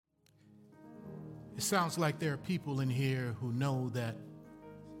It sounds like there are people in here who know that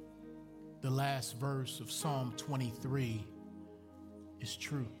the last verse of Psalm 23 is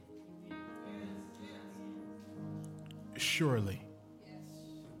true. Surely,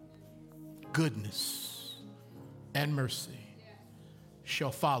 goodness and mercy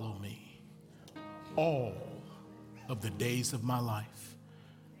shall follow me all of the days of my life,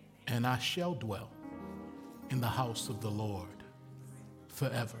 and I shall dwell in the house of the Lord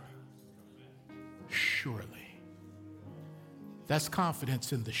forever. Surely. That's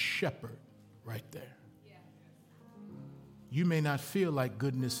confidence in the shepherd right there. You may not feel like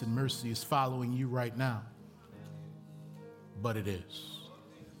goodness and mercy is following you right now, but it is.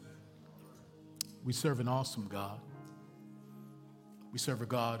 We serve an awesome God. We serve a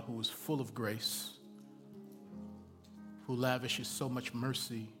God who is full of grace, who lavishes so much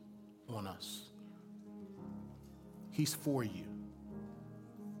mercy on us. He's for you.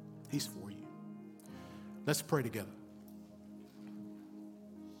 He's for you. Let's pray together.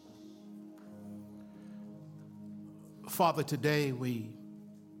 Father, today we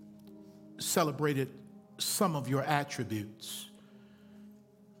celebrated some of your attributes.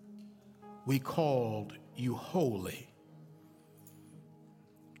 We called you holy.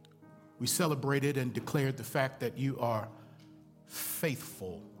 We celebrated and declared the fact that you are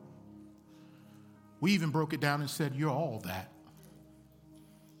faithful. We even broke it down and said you're all that.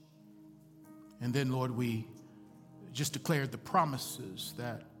 And then, Lord, we just declared the promises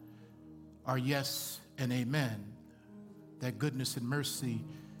that are yes and amen, that goodness and mercy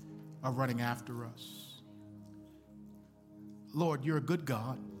are running after us. Lord, you're a good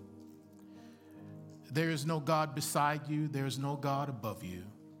God. There is no God beside you. There is no God above you.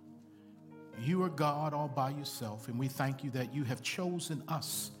 You are God all by yourself, and we thank you that you have chosen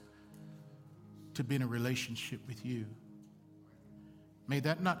us to be in a relationship with you. May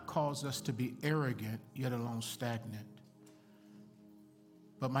that not cause us to be arrogant, yet alone stagnant.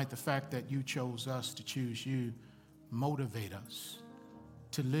 But might the fact that you chose us to choose you motivate us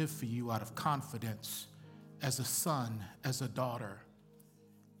to live for you out of confidence as a son, as a daughter,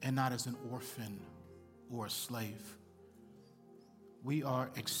 and not as an orphan or a slave. We are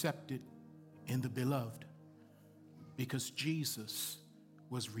accepted in the beloved because Jesus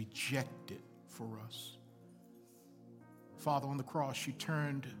was rejected for us. Father, on the cross, you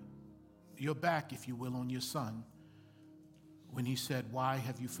turned your back, if you will, on your son when he said, "Why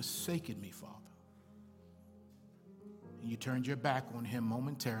have you forsaken me, Father?" And you turned your back on him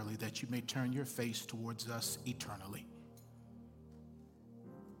momentarily that you may turn your face towards us eternally.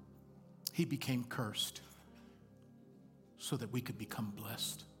 He became cursed so that we could become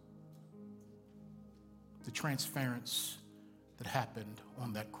blessed. The transference that happened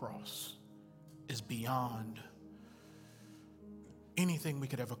on that cross is beyond anything we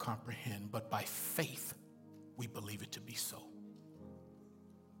could ever comprehend, but by faith, we believe it to be so.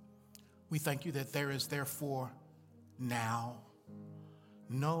 We thank you that there is therefore now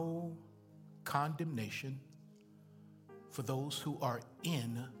no condemnation for those who are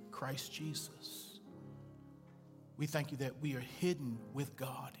in Christ Jesus. We thank you that we are hidden with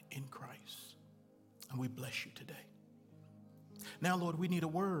God in Christ, and we bless you today. Now, Lord, we need a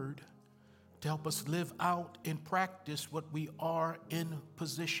word to help us live out in practice what we are in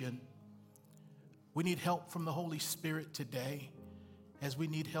position. We need help from the Holy Spirit today, as we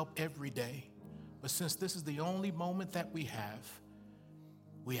need help every day. But since this is the only moment that we have,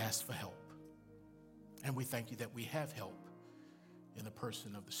 we ask for help. And we thank you that we have help in the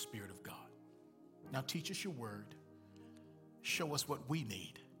person of the Spirit of God. Now teach us your word. Show us what we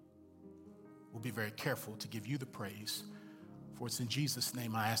need. We'll be very careful to give you the praise. For it's in Jesus'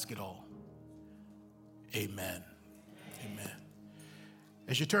 name I ask it all. Amen. Amen.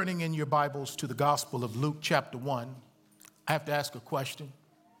 As you're turning in your Bibles to the Gospel of Luke chapter 1, I have to ask a question.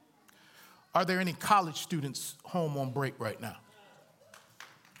 Are there any college students home on break right now?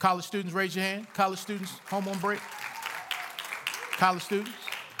 College students, raise your hand. College students home on break? College students?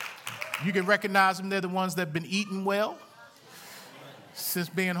 You can recognize them. They're the ones that have been eating well since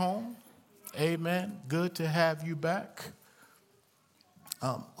being home. Amen. Good to have you back.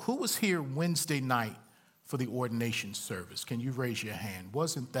 Who was here Wednesday night for the ordination service? Can you raise your hand?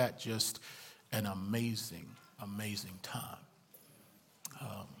 Wasn't that just an amazing, amazing time?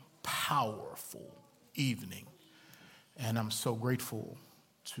 Powerful evening. And I'm so grateful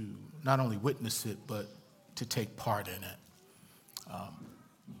to not only witness it, but to take part in it.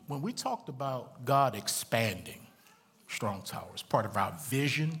 When we talked about God expanding Strong Towers, part of our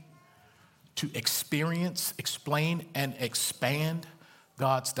vision to experience, explain, and expand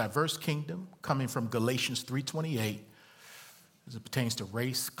God's diverse kingdom, coming from Galatians 3:28, as it pertains to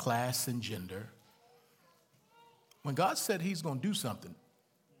race, class, and gender, When God said he's going to do something,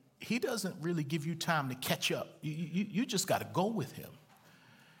 he doesn't really give you time to catch up. You just got to go with him.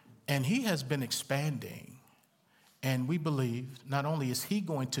 And he has been expanding. And we believe not only is he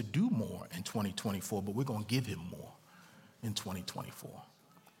going to do more in 2024, but we're going to give him more in 2024.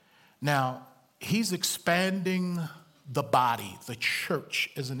 Now, he's expanding the body, the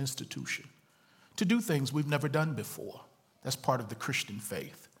church as an institution, to do things we've never done before. That's part of the Christian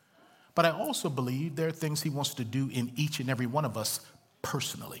faith. But I also believe there are things he wants to do in each and every one of us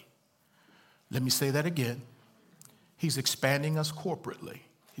personally. Let me say that again. He's expanding us corporately.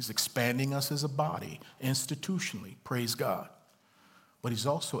 He's expanding us as a body, institutionally, praise God. But he's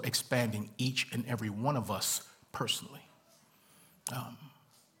also expanding each and every one of us personally.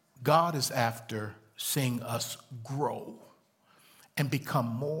 God is after seeing us grow and become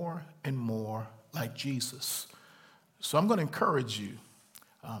more and more like Jesus. So I'm going to encourage you,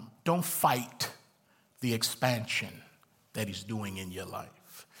 don't fight the expansion that he's doing in your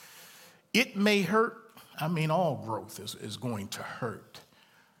life. It may hurt. I mean, all growth is going to hurt.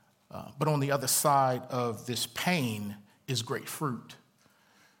 But on the other side of this pain is great fruit.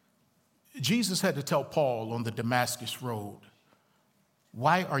 Jesus had to tell Paul on the Damascus Road,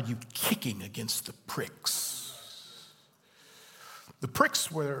 why are you kicking against the pricks? The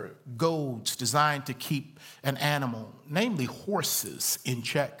pricks were goads designed to keep an animal, namely horses, in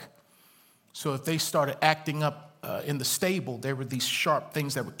check. So if they started acting up in the stable, there were these sharp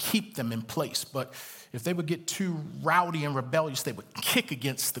things that would keep them in place. But if they would get too rowdy and rebellious, they would kick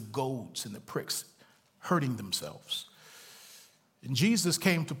against the goads and the pricks, hurting themselves. And Jesus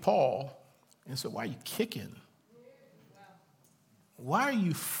came to Paul and said, why are you kicking? Why are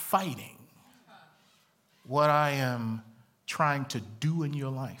you fighting what I am trying to do in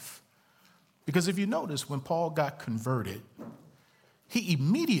your life? Because if you notice, when Paul got converted, he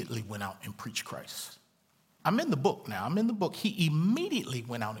immediately went out and preached Christ. I'm in the book now. He immediately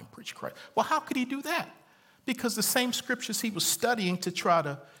went out and preached Christ. Well, how could he do that? Because the same scriptures he was studying to try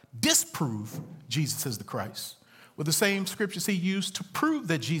to disprove Jesus as the Christ were the same scriptures he used to prove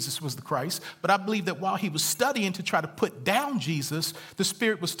that Jesus was the Christ. But I believe that while he was studying to try to put down Jesus, the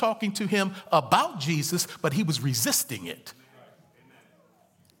Spirit was talking to him about Jesus, but he was resisting it.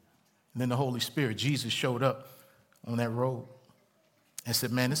 And then the Holy Spirit, Jesus, showed up on that road and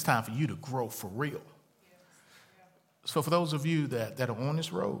said, man, it's time for you to grow for real. So for those of you that are on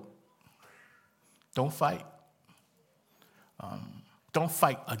this road, don't fight. Don't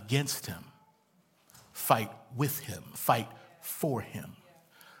fight against him. Fight with him. Fight for him.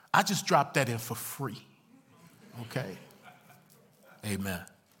 I just dropped that in for free. Okay? Amen.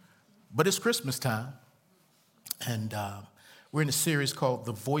 But it's Christmas time. And we're in a series called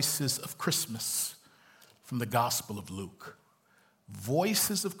The Voices of Christmas from the Gospel of Luke.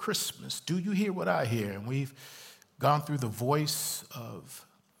 Voices of Christmas. Do you hear what I hear? And we've gone through the voice of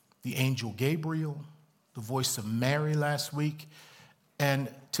the angel Gabriel, the voice of Mary last week,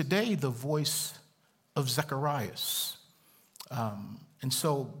 and today the voice of Zacharias. And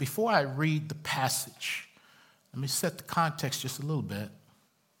so before I read the passage, let me set the context just a little bit.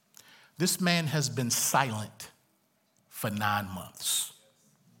 This man has been silent for 9 months.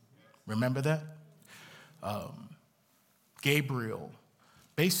 Remember that? Gabriel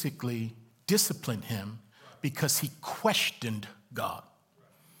basically disciplined him because he questioned God.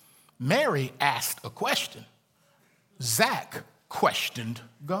 Mary asked a question. Zach questioned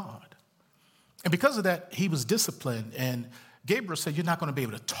God. And because of that, he was disciplined. And Gabriel said, you're not going to be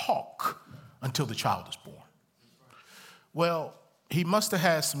able to talk until the child is born. Well, he must have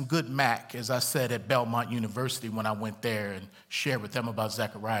had some good Mac, as I said, at Belmont University when I went there and shared with them about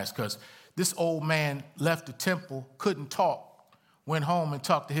Zacharias, because this old man left the temple, couldn't talk, went home and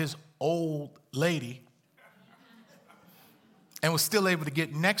talked to his old lady, and was still able to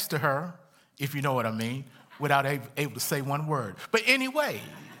get next to her, if you know what I mean, without able to say one word. But anyway,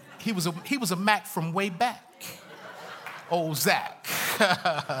 he was a Mac from way back. Old Zach.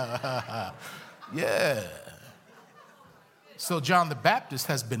 Yeah. So John the Baptist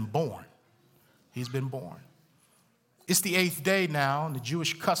has been born. He's been born. It's the 8th day now, and the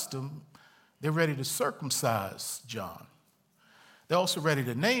Jewish custom, they're ready to circumcise John. They're also ready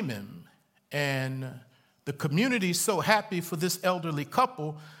to name him. And the community is so happy for this elderly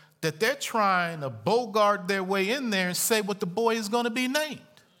couple that they're trying to bogart their way in there and say what the boy is going to be named.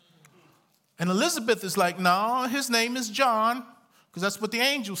 And Elizabeth is like, no, his name is John, because that's what the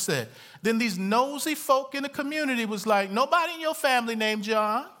angel said. Then these nosy folk in the community was like, nobody in your family named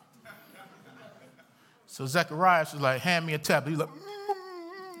John. So Zacharias was like, hand me a tablet. He's like,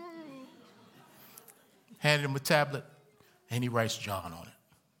 handed him a tablet, and he writes John on it.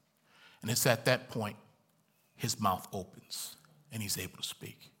 And it's at that point his mouth opens and he's able to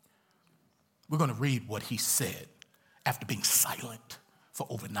speak. We're going to read what he said after being silent for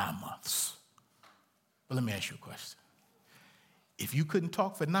over 9 months. But let me ask you a question. If you couldn't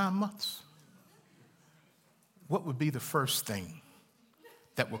talk for 9 months, what would be the first thing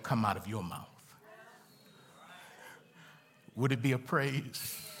that would come out of your mouth? Would it be a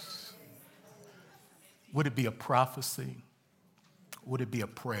praise? Would it be a prophecy? Would it be a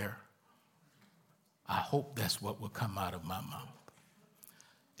prayer? I hope that's what will come out of my mouth.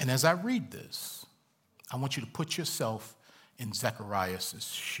 And as I read this, I want you to put yourself in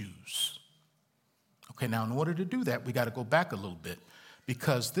Zechariah's shoes. Okay, now in order to do that, we got to go back a little bit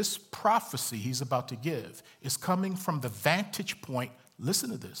because this prophecy he's about to give is coming from the vantage point, listen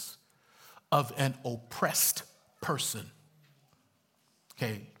to this, of an oppressed person.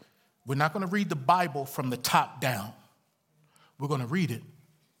 Okay, we're not going to read the Bible from the top down. We're going to read it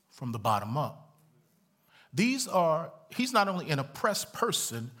from the bottom up. He's not only an oppressed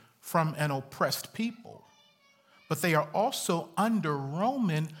person from an oppressed people, but they are also under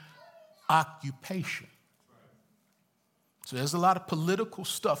Roman occupation. So there's a lot of political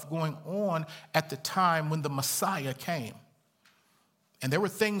stuff going on at the time when the Messiah came. And there were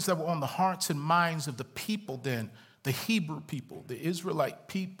things that were on the hearts and minds of the people then, the Hebrew people, the Israelite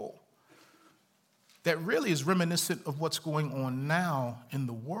people, that really is reminiscent of what's going on now in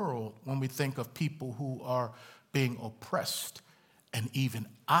the world when we think of people who are being oppressed and even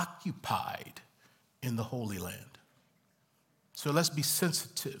occupied in the Holy Land. So let's be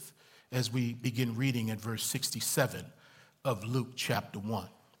sensitive as we begin reading at verse 67 of Luke chapter 1.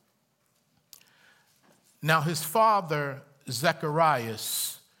 Now his father,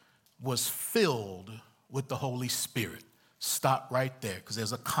 Zacharias, was filled with the Holy Spirit. Stop right there because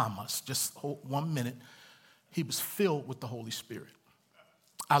there's a comma. Just hold 1 minute. He was filled with the Holy Spirit.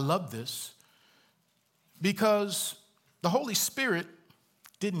 I love this because the Holy Spirit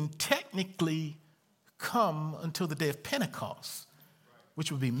didn't technically come until the day of Pentecost,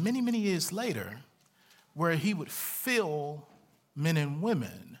 which would be many, many years later, where he would fill men and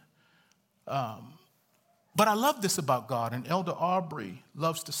women. But I love this about God, and Elder Aubrey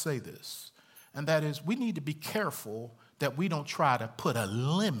loves to say this, and that is we need to be careful that we don't try to put a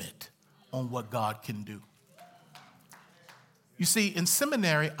limit on what God can do. You see, in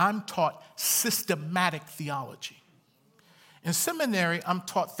seminary, I'm taught systematic theology. In seminary, I'm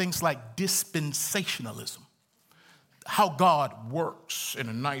taught things like dispensationalism, how God works in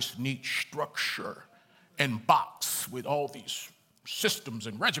a nice, neat structure and box with all these systems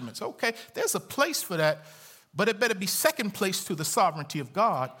and regiments. Okay, there's a place for that, but it better be second place to the sovereignty of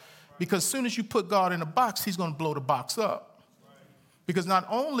God, because as soon as you put God in a box, he's going to blow the box up. Because not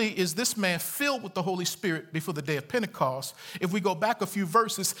only is this man filled with the Holy Spirit before the day of Pentecost, if we go back a few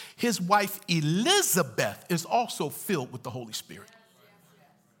verses, his wife Elizabeth is also filled with the Holy Spirit.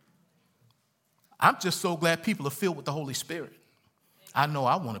 I'm just so glad people are filled with the Holy Spirit. I know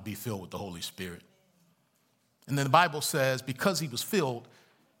I want to be filled with the Holy Spirit. And then the Bible says, because he was filled,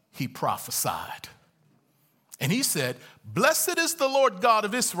 he prophesied. And he said, "Blessed is the Lord God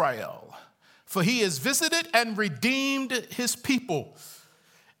of Israel, for he has visited and redeemed his people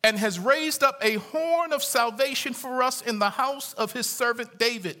and has raised up a horn of salvation for us in the house of his servant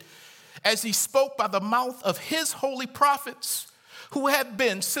David, as he spoke by the mouth of his holy prophets, who have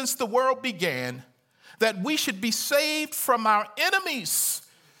been since the world began, that we should be saved from our enemies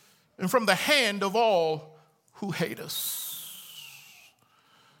and from the hand of all who hate us."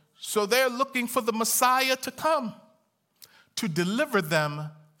 So they're looking for the Messiah to come to deliver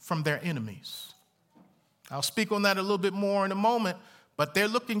them from their enemies. I'll speak on that a little bit more in a moment, but they're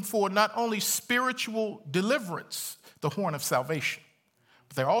looking for not only spiritual deliverance, the horn of salvation,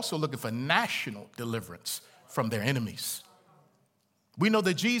 but they're also looking for national deliverance from their enemies. We know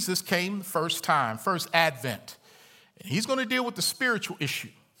that Jesus came the first time, first advent, and he's going to deal with the spiritual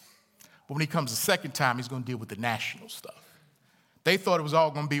issue. But when he comes the second time, he's going to deal with the national stuff. They thought it was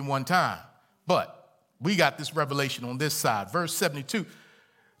all going to be one time, but we got this revelation on this side. Verse 72,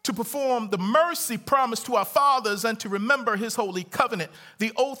 to perform the mercy promised to our fathers and to remember his holy covenant,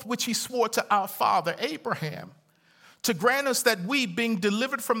 the oath which he swore to our father Abraham, to grant us that we, being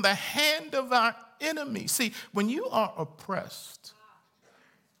delivered from the hand of our enemies. See, when you are oppressed,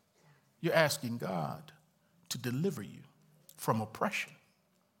 you're asking God to deliver you from oppression.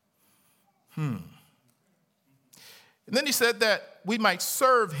 And then he said that we might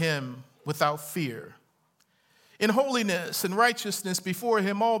serve him without fear, in holiness and righteousness before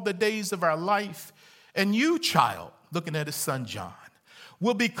him all the days of our life. And you, child, looking at his son John,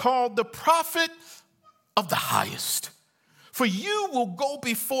 will be called the prophet of the highest. For you will go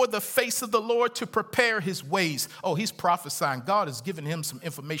before the face of the Lord to prepare his ways. Oh, he's prophesying. God has given him some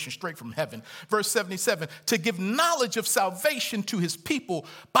information straight from heaven. Verse 77, to give knowledge of salvation to his people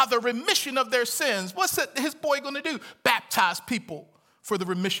by the remission of their sins. What's his boy going to do? Baptize people for the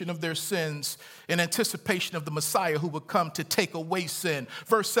remission of their sins in anticipation of the Messiah who would come to take away sin.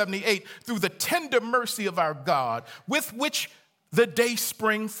 Verse 78, through the tender mercy of our God, with which the day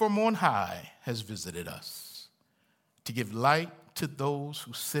spring from on high has visited us, to give light to those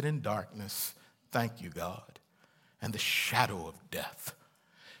who sit in darkness, thank you, God, and the shadow of death,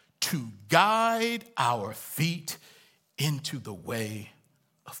 to guide our feet into the way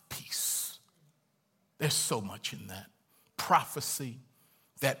of peace. There's so much in that prophecy,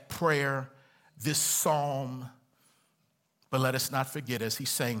 that prayer, this psalm. But let us not forget, as he's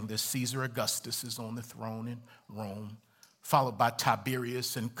saying this, Caesar Augustus is on the throne in Rome, followed by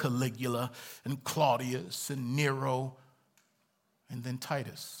Tiberius and Caligula and Claudius and Nero, and then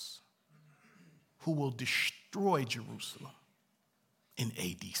Titus, who will destroy Jerusalem in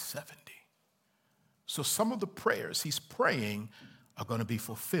AD 70. So some of the prayers he's praying are going to be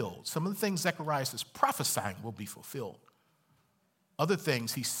fulfilled. Some of the things Zechariah is prophesying will be fulfilled. Other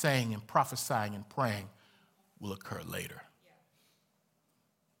things he's saying and prophesying and praying will occur later.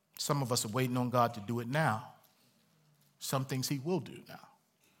 Some of us are waiting on God to do it now. Some things he will do now.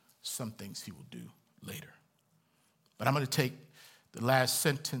 Some things he will do later. But I'm going to take the last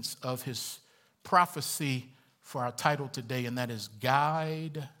sentence of his prophecy for our title today, and that is,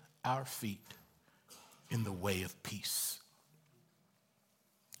 guide our feet in the way of peace.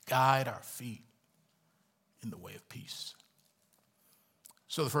 Guide our feet in the way of peace.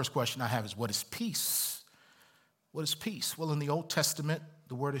 So the first question I have is, what is peace? What is peace? Well, in the Old Testament,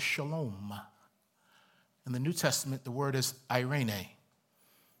 the word is shalom. In the New Testament, the word is irene.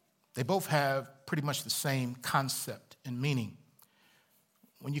 They both have pretty much the same concept and meaning.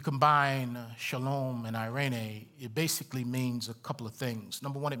 When you combine shalom and irene, it basically means a couple of things.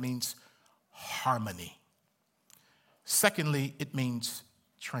 Number one, it means harmony. Secondly, it means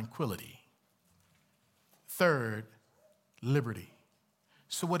tranquility. Third, liberty.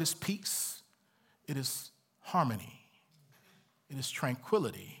 So what is peace? It is harmony. It is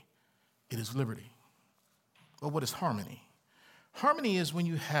tranquility. It is liberty. Well, what is harmony? Harmony is when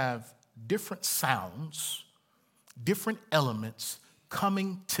you have different sounds, different elements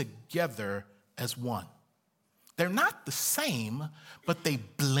coming together as one. They're not the same, but they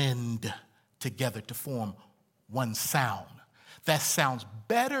blend together to form one sound that sounds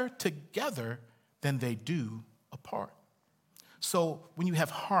better together than they do apart. So when you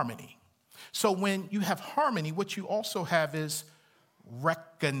have harmony, what you also have is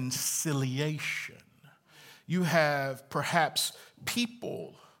reconciliation. You have perhaps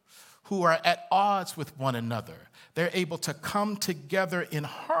people who are at odds with one another. They're able to come together in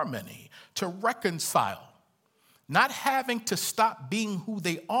harmony to reconcile, not having to stop being who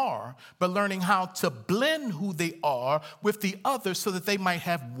they are, but learning how to blend who they are with the other so that they might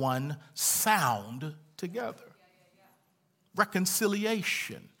have one sound together.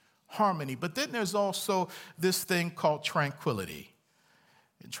 Reconciliation, harmony. But then there's also this thing called tranquility.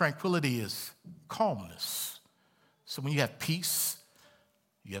 And tranquility is calmness. So when you have peace,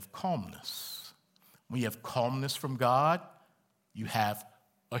 you have calmness. When you have calmness from God, you have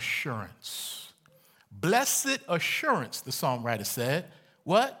assurance. Blessed assurance, the songwriter said.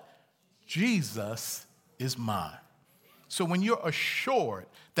 What? Jesus is mine. So when you're assured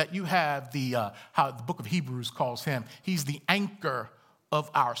that you have how the book of Hebrews calls him, he's the anchor of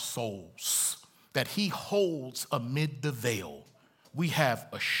our souls, that he holds amid the veil. We have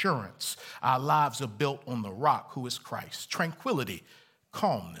assurance. Our lives are built on the rock, who is Christ. Tranquility,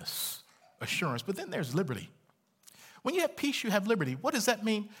 calmness, assurance. But then there's liberty. When you have peace, you have liberty. What does that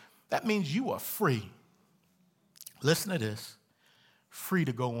mean? That means you are free. Listen to this. Free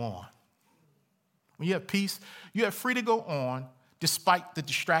to go on. When you have peace, you are free to go on despite the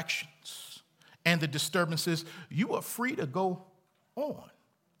distractions and the disturbances. You are free to go on.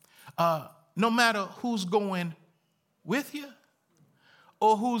 No matter who's going with you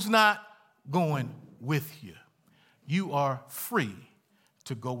or who's not going with you, you are free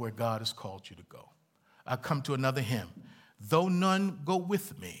to go where God has called you to go. I come to another hymn. Though none go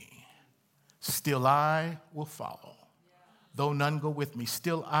with me, still I will follow. Though none go with me,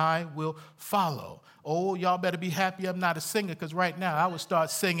 still I will follow. Oh, y'all better be happy I'm not a singer, because right now I would start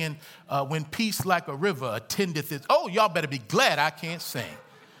singing When Peace Like a River Attendeth It. Oh, y'all better be glad I can't sing.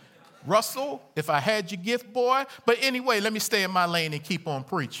 Russell, if I had your gift, boy. But anyway, let me stay in my lane and keep on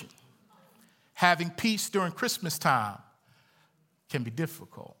preaching. Having peace during Christmas time can be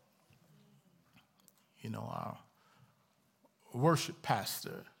difficult. You know, worship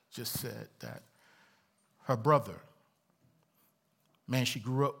pastor just said that her brother, man she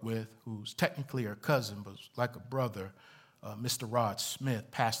grew up with, who's technically her cousin, but like a brother, Mr. Rod Smith,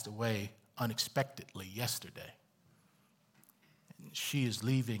 passed away unexpectedly yesterday. And she is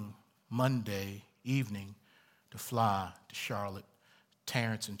leaving Monday evening to fly to Charlotte.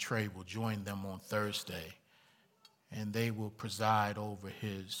 Terrence and Trey will join them on Thursday, and they will preside over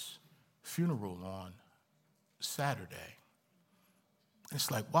his funeral on Saturday. It's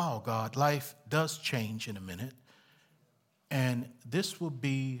like, wow, God, life does change in a minute. And this will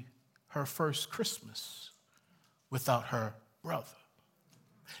be her first Christmas without her brother.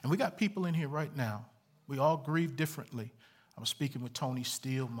 And we got people in here right now. We all grieve differently. I was speaking with Tony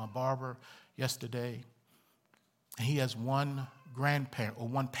Steele, my barber, yesterday. And he has one grandparent or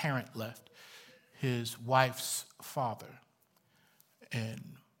one parent left, his wife's father. And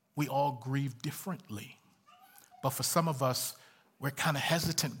we all grieve differently. But for some of us, we're kind of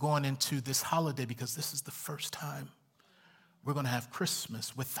hesitant going into this holiday because this is the first time we're going to have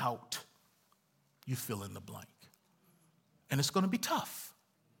Christmas without you fill in the blank. And it's going to be tough,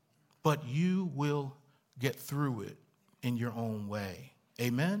 but you will get through it in your own way.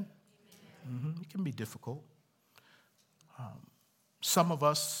 Amen? Mm-hmm. It can be difficult. Some of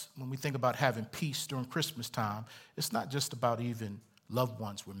us, when we think about having peace during Christmas time, it's not just about even loved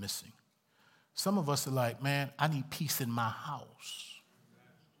ones we're missing. Some of us are like, man, I need peace in my house.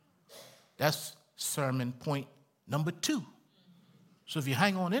 That's sermon point number 2. So if you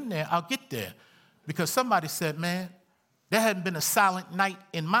hang on in there, I'll get there. Because somebody said, man, there hadn't been a silent night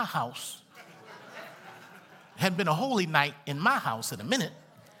in my house. Hadn't been a holy night in my house in a minute.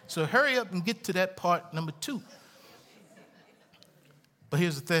 So hurry up and get to that part number 2. But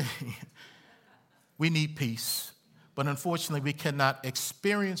here's the thing. We need peace. But unfortunately, we cannot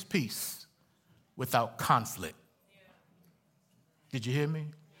experience peace without conflict. Did you hear me?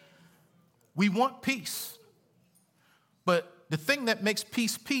 We want peace. But the thing that makes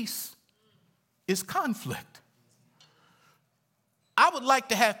peace is conflict. I would like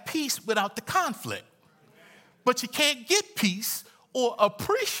to have peace without the conflict. But you can't get peace or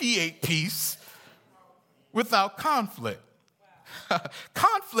appreciate peace without conflict.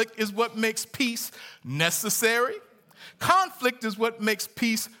 Conflict is what makes peace necessary. Conflict is what makes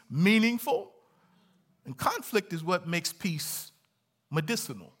peace meaningful. And conflict is what makes peace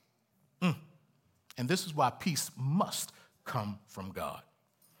medicinal. And this is why peace must come from God.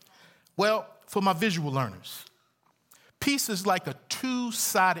 Well, for my visual learners, peace is like a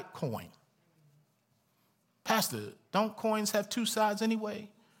two-sided coin. Pastor, don't coins have two sides anyway?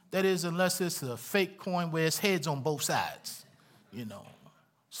 That is, unless it's a fake coin where it's heads on both sides. You know,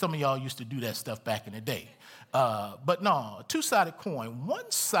 some of y'all used to do that stuff back in the day. But no, a two-sided coin. One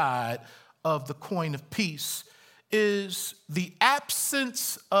side of the coin of peace is the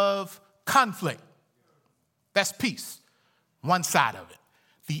absence of conflict. That's peace. One side of it.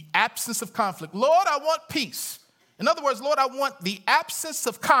 The absence of conflict. Lord, I want peace. In other words, Lord, I want the absence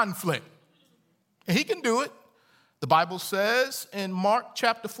of conflict. And he can do it. The Bible says in Mark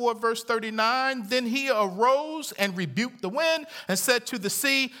chapter 4, verse 39, then he arose and rebuked the wind and said to the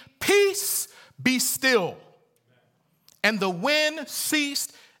sea, peace, be still. And the wind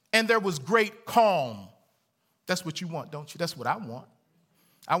ceased and there was great calm. That's what you want, don't you? That's what I want.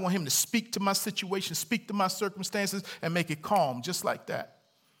 I want him to speak to my situation, speak to my circumstances, and make it calm, just like that.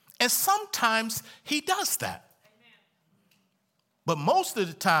 And sometimes he does that. Amen. But most of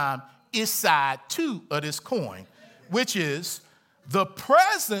the time, it's side 2 of this coin, which is the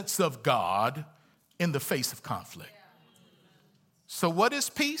presence of God in the face of conflict. So what is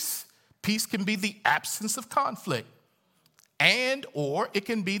peace? Peace can be the absence of conflict, and or it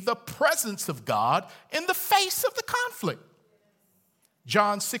can be the presence of God in the face of the conflict.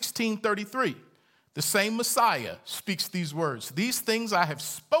 John 16:33, the same Messiah speaks these words. These things I have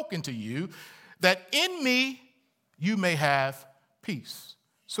spoken to you, that in me you may have peace.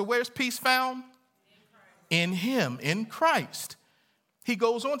 So where's peace found? In him, in Christ. He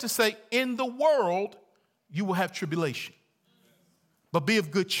goes on to say, in the world you will have tribulation. But be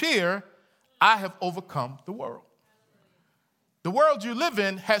of good cheer, I have overcome the world. The world you live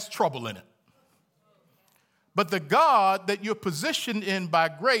in has trouble in it. But the God that you're positioned in by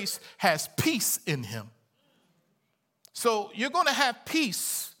grace has peace in him. So you're going to have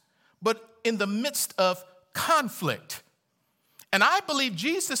peace, but in the midst of conflict. And I believe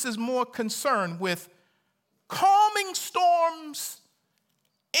Jesus is more concerned with calming storms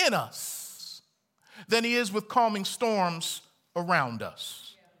in us than he is with calming storms around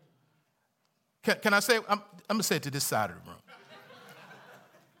us. Can I say, I'm going to say it to this side of the room.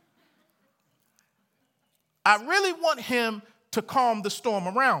 I really want him to calm the storm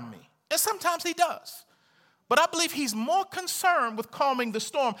around me. And sometimes he does. But I believe he's more concerned with calming the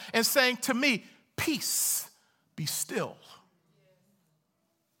storm and saying to me, peace, be still.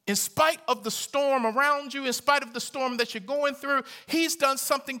 In spite of the storm around you, in spite of the storm that you're going through, he's done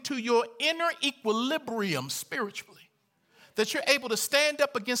something to your inner equilibrium spiritually, that you're able to stand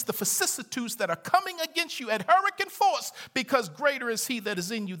up against the vicissitudes that are coming against you at hurricane force, because greater is he that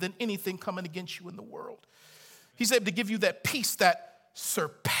is in you than anything coming against you in the world. He's able to give you that peace that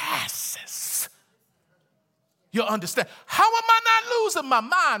surpasses your understanding. How am I not losing my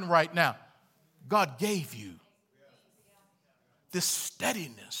mind right now? God gave you this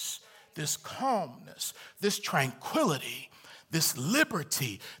steadiness, this calmness, this tranquility, this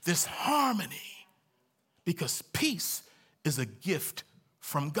liberty, this harmony, because peace is a gift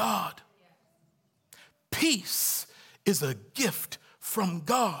from God. Peace is a gift from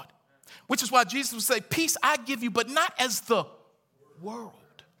God, which is why Jesus would say, peace I give you, but not as the world.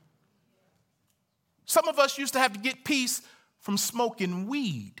 Some of us used to have to get peace from smoking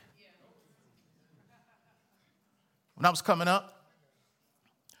weed. When I was coming up,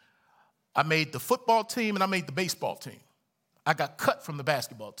 I made the football team and I made the baseball team. I got cut from the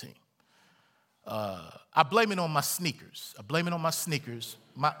basketball team. I blame it on my sneakers.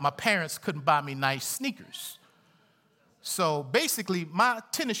 My parents couldn't buy me nice sneakers. So basically, my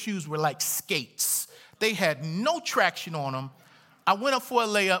tennis shoes were like skates. They had no traction on them. I went up for a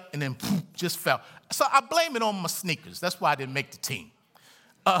layup and then poof, just fell. So I blame it on my sneakers. That's why I didn't make the team.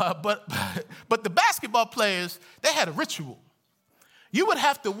 But the basketball players, they had a ritual. You would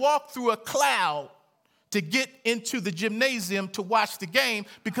have to walk through a cloud to get into the gymnasium to watch the game,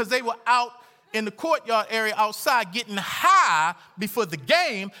 because they were out in the courtyard area outside getting high before the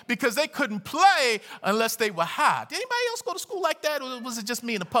game, because they couldn't play unless they were high. Did anybody else go to school like that, or was it just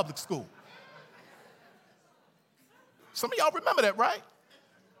me in a public school? Some of y'all remember that, right?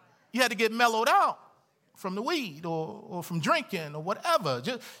 You had to get mellowed out from the weed or from drinking or whatever.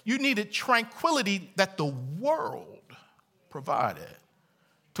 You needed tranquility that the world provided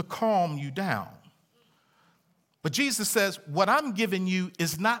to calm you down. But Jesus says, what I'm giving you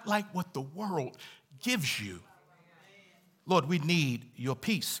is not like what the world gives you. Lord, we need your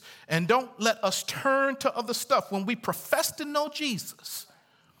peace. And don't let us turn to other stuff when we profess to know Jesus,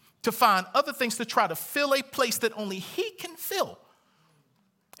 to find other things to try to fill a place that only he can fill.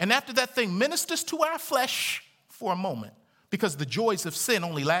 And after that thing ministers to our flesh for a moment, because the joys of sin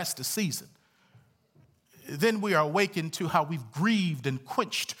only last a season, then we are awakened to how we've grieved and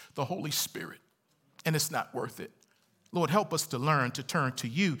quenched the Holy Spirit, and it's not worth it. Lord, help us to learn to turn to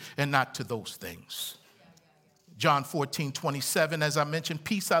you and not to those things. John 14:27, as I mentioned,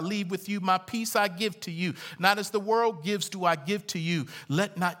 peace I leave with you, my peace I give to you. Not as the world gives do I give to you.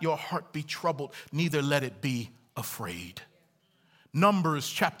 Let not your heart be troubled, neither let it be afraid. Numbers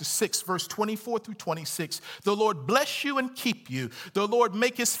chapter 6, verse 24 through 26. The Lord bless you and keep you. The Lord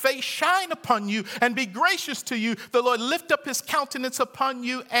make his face shine upon you and be gracious to you. The Lord lift up his countenance upon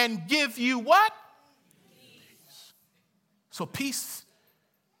you and give you what? Peace. So peace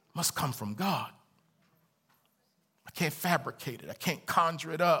must come from God. I can't fabricate it. I can't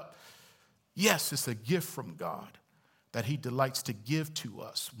conjure it up. Yes, it's a gift from God that he delights to give to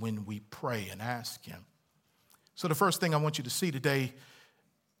us when we pray and ask him. So the first thing I want you to see today,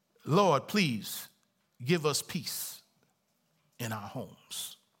 Lord, please give us peace in our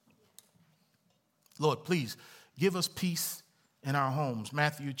homes. Lord, please give us peace in our homes.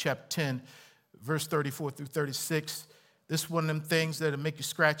 Matthew chapter 10, verse 34 through 36. This is one of them things that'll make you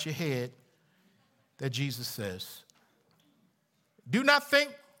scratch your head that Jesus says. Do not think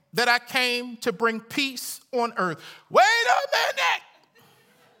that I came to bring peace on earth. Wait a minute.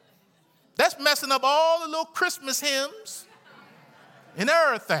 That's messing up all the little Christmas hymns and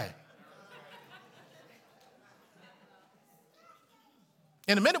everything.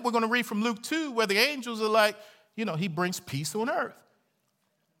 In a minute, we're going to read from Luke 2, where the angels are like, he brings peace on earth.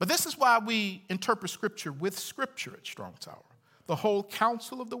 But this is why we interpret Scripture with Scripture at Strong Tower. The whole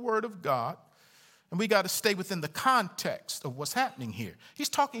counsel of the Word of God. And we got to stay within the context of what's happening here. He's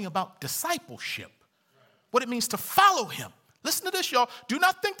talking about discipleship, what it means to follow him. Listen to this, y'all. Do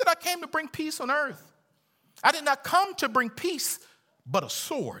not think that I came to bring peace on earth. I did not come to bring peace, but a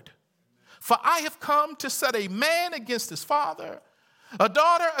sword. For I have come to set a man against his father, a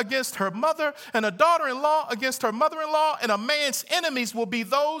daughter against her mother, and a daughter-in-law against her mother-in-law, and a man's enemies will be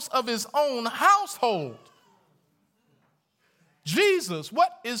those of his own household. Jesus,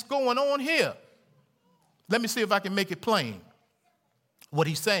 what is going on here? Let me see if I can make it plain. What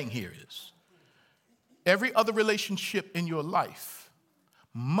he's saying here is, every other relationship in your life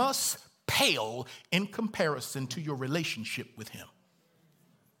must pale in comparison to your relationship with him.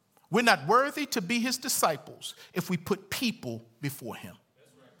 We're not worthy to be his disciples if we put people before him.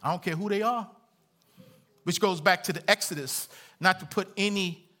 I don't care who they are. Which goes back to the Exodus, not to put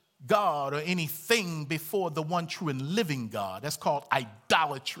any God or anything before the one true and living God. That's called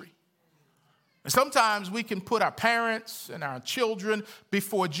idolatry. And sometimes we can put our parents and our children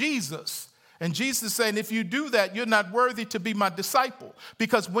before Jesus. And Jesus is saying, if you do that, you're not worthy to be my disciple.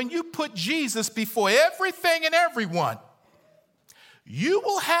 Because when you put Jesus before everything and everyone, you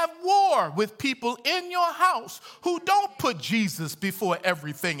will have war with people in your house who don't put Jesus before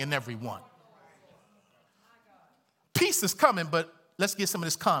everything and everyone. Peace is coming, but let's get some of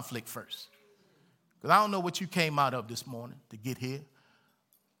this conflict first. Because I don't know what you came out of this morning to get here.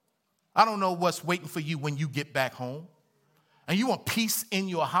 I don't know what's waiting for you when you get back home. And you want peace in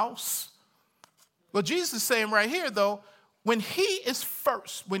your house? Well, Jesus is saying right here, though, when he is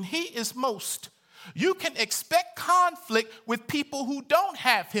first, when he is most, you can expect conflict with people who don't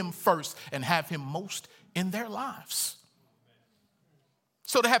have him first and have him most in their lives.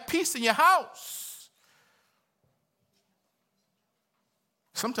 So to have peace in your house,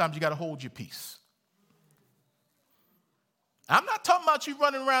 sometimes you got to hold your peace. I'm not talking about you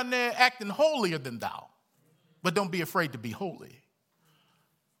running around there acting holier than thou, but don't be afraid to be holy.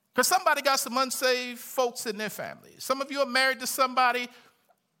 Because somebody got some unsaved folks in their family. Some of you are married to somebody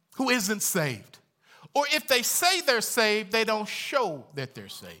who isn't saved. Or if they say they're saved, they don't show that they're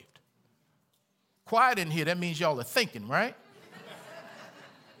saved. Quiet in here, that means y'all are thinking, right?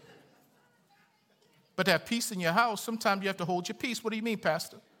 But to have peace in your house, sometimes you have to hold your peace. What do you mean,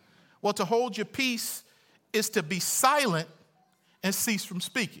 Pastor? Well, to hold your peace is to be silent and cease from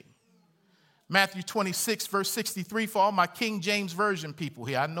speaking. Matthew 26, verse 63, for all my King James Version people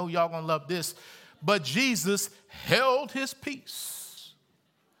here. I know y'all gonna love this. But Jesus held his peace.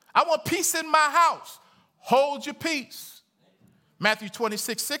 I want peace in my house. Hold your peace. Matthew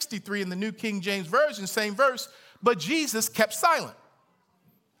 26, 63 in the New King James Version, same verse. But Jesus kept silent.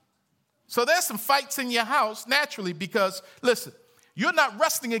 So there's some fights in your house naturally because, listen, you're not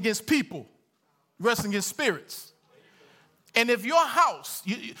wrestling against people. You're wrestling against spirits. And if your house,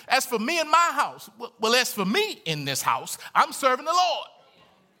 as for me and my house, well, as for me in this house, I'm serving the Lord.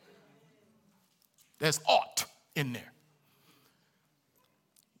 There's ought in there.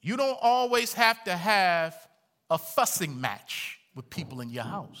 You don't always have to have a fussing match with people in your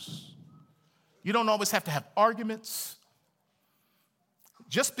house. You don't always have to have arguments.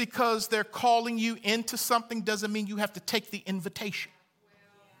 Just because they're calling you into something doesn't mean you have to take the invitation.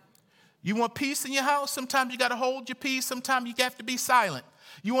 You want peace in your house? Sometimes you got to hold your peace. Sometimes you have to be silent.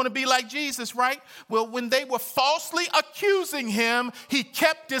 You want to be like Jesus, right? Well, when they were falsely accusing him, he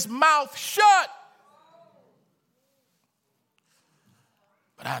kept his mouth shut.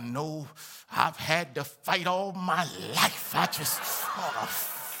 But I know I've had to fight all my life. I just want to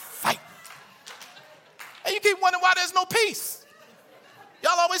fight. And you keep wondering why there's no peace.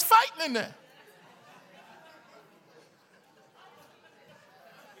 Y'all always fighting in there.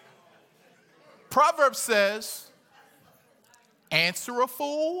 Proverbs says, answer a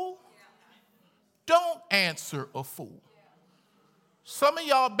fool, don't answer a fool. Some of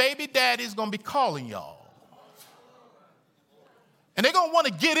y'all baby daddies going to be calling y'all. And they're going to want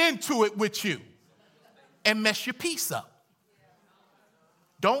to get into it with you and mess your peace up.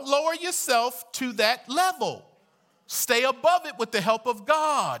 Don't lower yourself to that level. Stay above it with the help of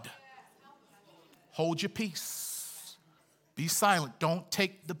God. Hold your peace. Be silent. Don't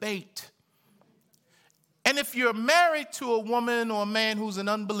take the bait. And if you're married to a woman or a man who's an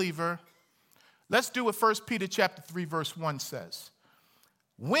unbeliever, let's do what 1 Peter chapter 3, verse 1 says.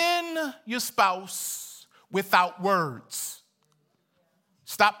 Win your spouse without words.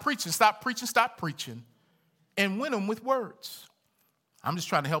 Stop preaching, and win them with words. I'm just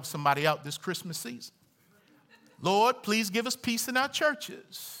trying to help somebody out this Christmas season. Lord, please give us peace in our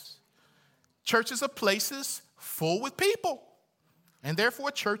churches. Churches are places full with people, and therefore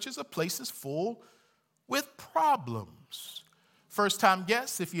churches are places full with problems. First-time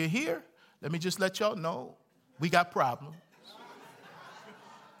guests, if you're here, let me just let y'all know, we got problems.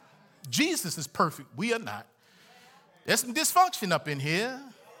 Jesus is perfect. We are not. There's some dysfunction up in here.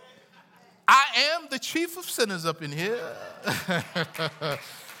 I am the chief of sinners up in here. I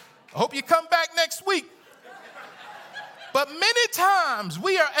hope you come back next week. But many times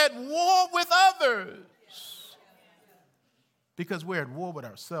we are at war with others because we're at war with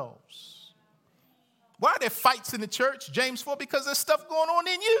ourselves. Why are there fights in the church? James 4, because there's stuff going on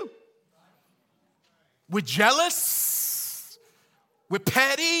in you. We're jealous. We're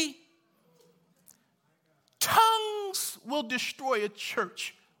petty. Tongues will destroy a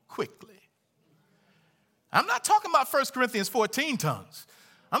church quickly. I'm not talking about 1 Corinthians 14 tongues.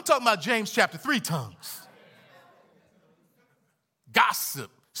 I'm talking about James chapter 3 tongues.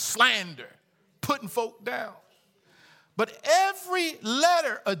 Gossip, slander, putting folk down. But every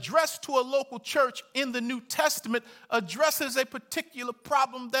letter addressed to a local church in the New Testament addresses a particular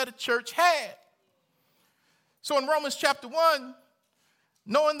problem that a church had. So in Romans chapter 1,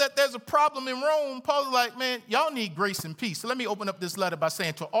 knowing that there's a problem in Rome, Paul's like, man, y'all need grace and peace. So let me open up this letter by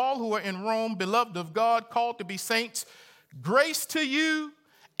saying, to all who are in Rome, beloved of God, called to be saints, grace to you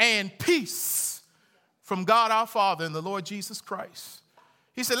and peace from God our Father and the Lord Jesus Christ.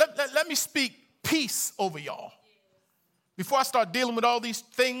 He said, let me speak peace over y'all before I start dealing with all these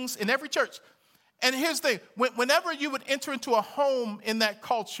things in every church. And here's the thing. Whenever you would enter into a home in that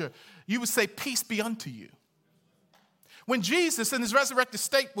culture, you would say, peace be unto you. When Jesus in his resurrected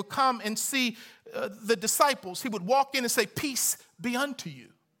state would come and see the disciples, he would walk in and say, peace be unto you.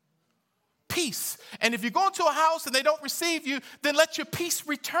 Peace. And if you go into a house and they don't receive you, then let your peace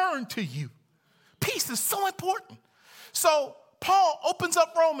return to you. Peace is so important. So Paul opens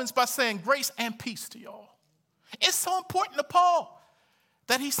up Romans by saying grace and peace to y'all. It's so important to Paul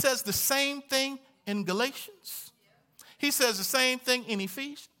that he says the same thing in Galatians. He says the same thing in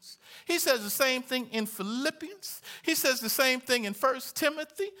Ephesians. He says the same thing in Philippians. He says the same thing in 1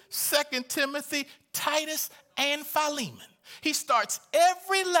 Timothy, 2 Timothy, Titus, and Philemon. He starts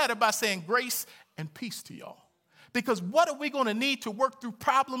every letter by saying grace and peace to y'all. Because what are we going to need to work through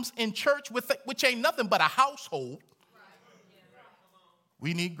problems in church which ain't nothing but a household?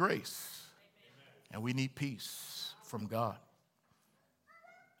 We need grace. And we need peace from God.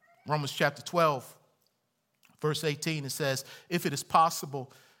 Romans chapter 12, verse 18, it says, if it is possible,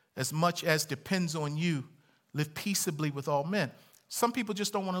 as much as depends on you, live peaceably with all men. Some people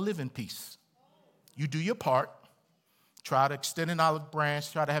just don't want to live in peace. You do your part. Try to extend an olive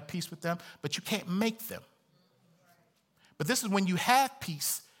branch. Try to have peace with them. But you can't make them. But this is when you have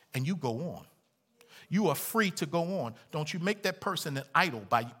peace and you go on. You are free to go on. Don't you make that person an idol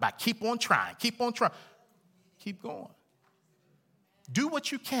by keep on trying. Keep on trying. Keep going. Do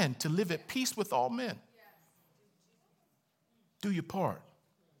what you can to live at peace with all men. Do your part.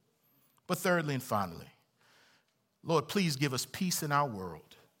 But thirdly and finally, Lord, please give us peace in our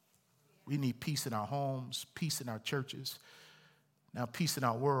world. We need peace in our homes, peace in our churches, now peace in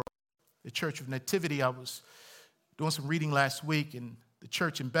our world. The Church of Nativity, I was doing some reading last week, and the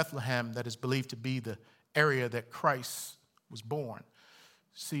church in Bethlehem that is believed to be the area that Christ was born.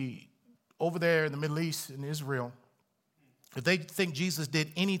 See, over there in the Middle East, in Israel, if they think Jesus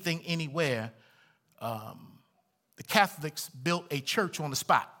did anything anywhere, the Catholics built a church on the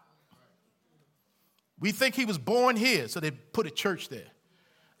spot. We think he was born here, so they put a church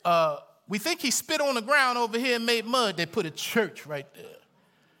there. We think he spit on the ground over here and made mud, they put a church right there.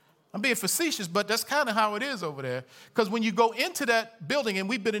 I'm being facetious, but that's kind of how it is over there. Because when you go into that building, and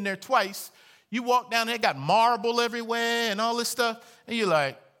we've been in there twice, you walk down there, got marble everywhere and all this stuff, and you're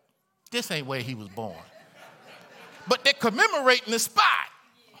like, this ain't where he was born. But they're commemorating the spot.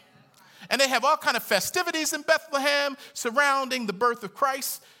 And they have all kind of festivities in Bethlehem surrounding the birth of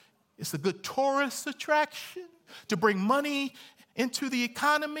Christ. It's a good tourist attraction to bring money into the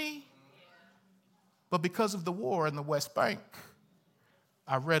economy. But because of the war in the West Bank,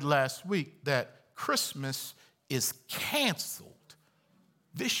 I read last week that Christmas is canceled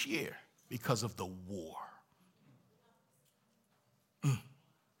this year because of the war.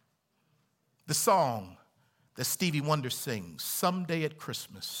 The song that Stevie Wonder sings, Someday at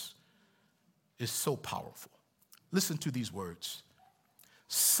Christmas, is so powerful. Listen to these words.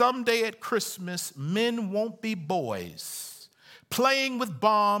 Someday at Christmas, men won't be boys, playing with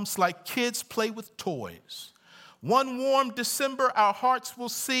bombs like kids play with toys. One warm December, our hearts will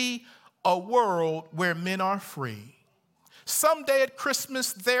see a world where men are free. Someday at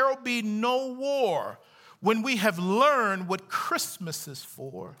Christmas, there'll be no war when we have learned what Christmas is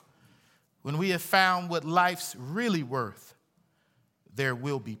for. When we have found what life's really worth, there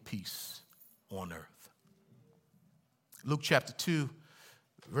will be peace on earth. Luke chapter 2,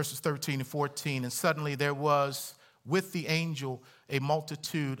 verses 13 and 14, and suddenly there was with the angel a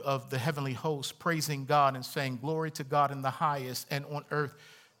multitude of the heavenly hosts praising God and saying, glory to God in the highest, and on earth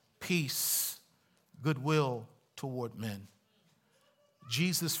peace, goodwill toward men.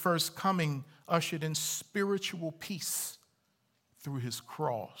 Jesus' first coming ushered in spiritual peace through his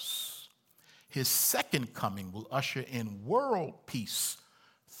cross. His second coming will usher in world peace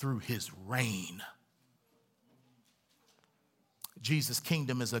through his reign. Jesus'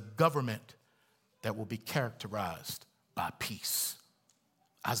 kingdom is a government that will be characterized by peace.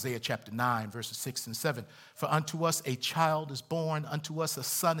 Isaiah chapter 9, verses 6 and 7. For unto us a child is born, unto us a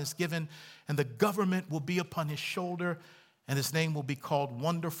son is given, and the government will be upon his shoulder, and his name will be called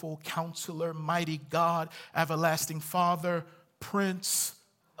Wonderful Counselor, Mighty God, Everlasting Father, Prince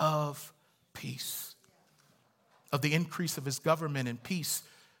of Peace. Of the increase of his government and peace,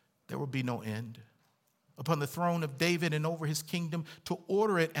 there will be no end. Upon the throne of David and over his kingdom, to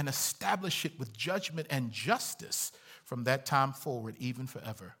order it and establish it with judgment and justice from that time forward, even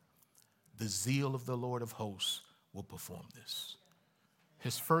forever. The zeal of the Lord of hosts will perform this.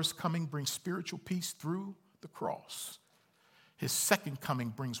 His first coming brings spiritual peace through the cross. His second coming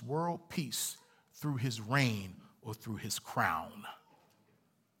brings world peace through his reign or through his crown.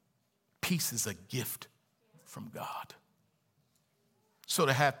 Peace is a gift from God. So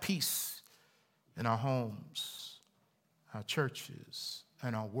to have peace in our homes, our churches,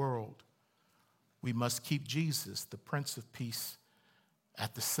 and our world, we must keep Jesus, the Prince of Peace,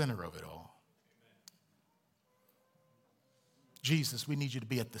 at the center of it all. Jesus, we need you to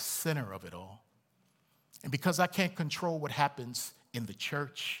be at the center of it all. And because I can't control what happens in the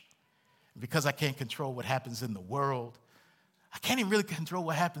church, because I can't control what happens in the world, I can't even really control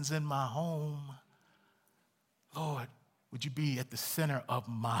what happens in my home. Lord, would you be at the center of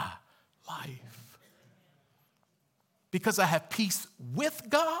my life? Because I have peace with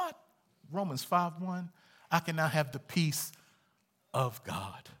God, Romans 5:1, I can now have the peace of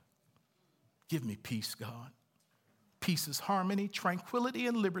God. Give me peace, God. Peace is harmony, tranquility,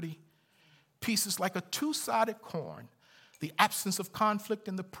 and liberty. Peace is like a two-sided coin, the absence of conflict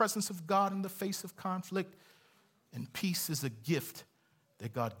and the presence of God in the face of conflict. And peace is a gift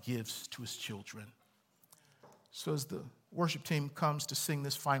that God gives to his children. So as the worship team comes to sing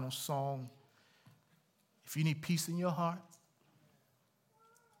this final song, if you need peace in your heart,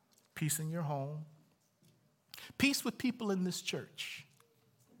 peace in your home, peace with people in this church,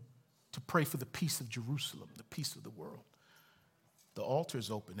 to pray for the peace of Jerusalem, the peace of the world, the altar is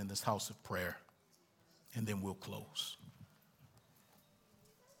open in this house of prayer, and then we'll close.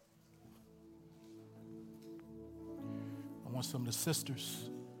 I want some of the sisters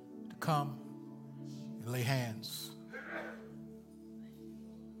to come and lay hands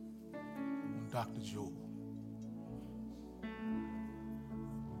on Dr. Jewel.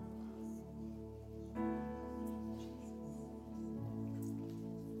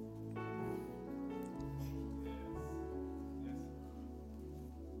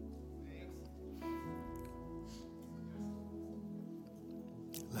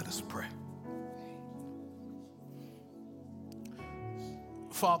 Let us pray.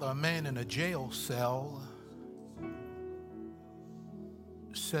 Father, a man in a jail cell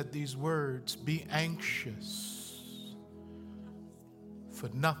said these words, "Be anxious for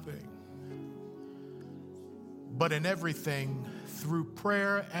nothing, but in everything through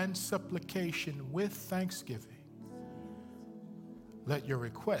prayer and supplication with thanksgiving, let your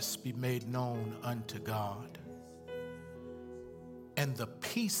requests be made known unto God. And the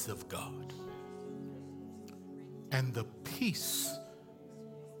peace of God, and the peace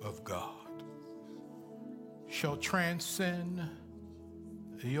of God shall transcend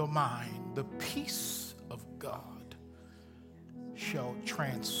your mind. The peace of God shall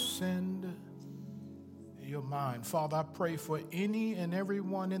transcend your mind." Father, I pray for any and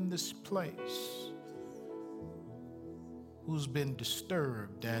everyone in this place who's been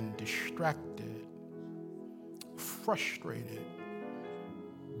disturbed and distracted, frustrated,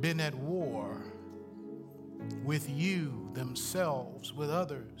 been at war with you, themselves, with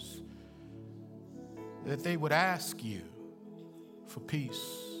others, that they would ask you for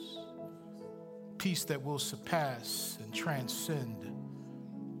peace, peace that will surpass and transcend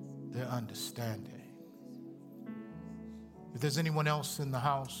their understanding. If there's anyone else in the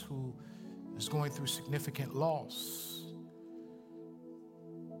house who is going through significant loss,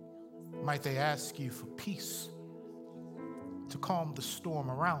 might they ask you for peace to calm the storm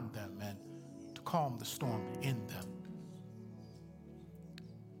around them and to calm the storm in them.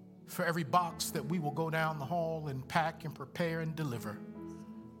 For every box that we will go down the hall and pack and prepare and deliver,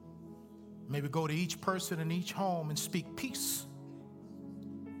 may we go to each person in each home and speak peace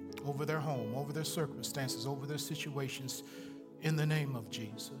over their home, over their circumstances, over their situations, in the name of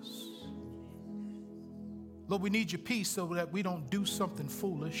Jesus. Lord, we need your peace so that we don't do something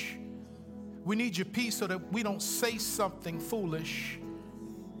foolish. We need your peace so that we don't say something foolish.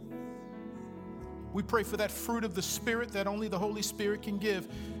 We pray for that fruit of the Spirit that only the Holy Spirit can give.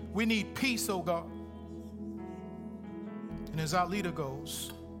 We need peace, oh God. And as our leader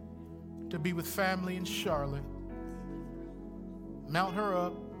goes to be with family in Charlotte, mount her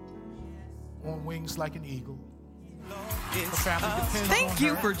up on wings like an eagle. Her family depends on Thank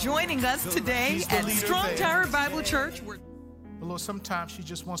you her. for joining us today She's the at leader Strong there. Tower Bible Church. But Lord, sometimes she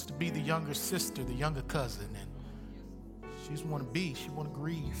just wants to be the younger sister, the younger cousin, and she just want to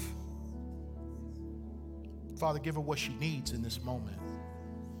grieve. Father, give her what she needs in this moment.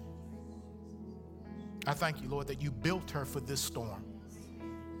 I thank you, Lord, that you built her for this storm.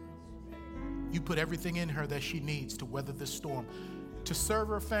 You put everything in her that she needs to weather this storm, to serve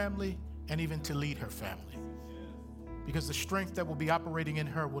her family, and even to lead her family. Because the strength that will be operating in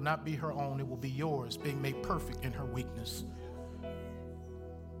her will not be her own, it will be yours, being made perfect in her weakness.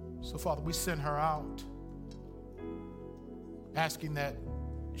 So, Father, we send her out, asking that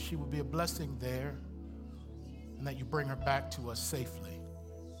she will be a blessing there and that you bring her back to us safely.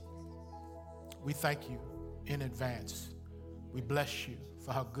 We thank you in advance. We bless you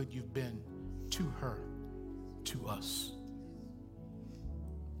for how good you've been to her, to us.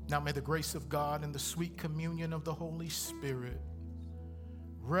 Now may the grace of God and the sweet communion of the Holy Spirit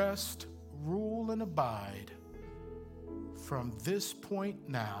rest, rule, and abide from this point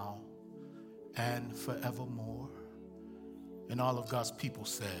now and forevermore. And all of God's people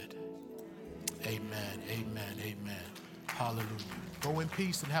said, amen, amen, amen. Hallelujah. Go in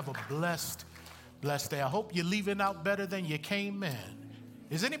peace and have a blessed day. I hope you're leaving out better than you came in.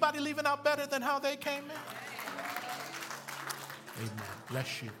 Is anybody leaving out better than how they came in? Amen.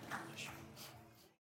 Bless you.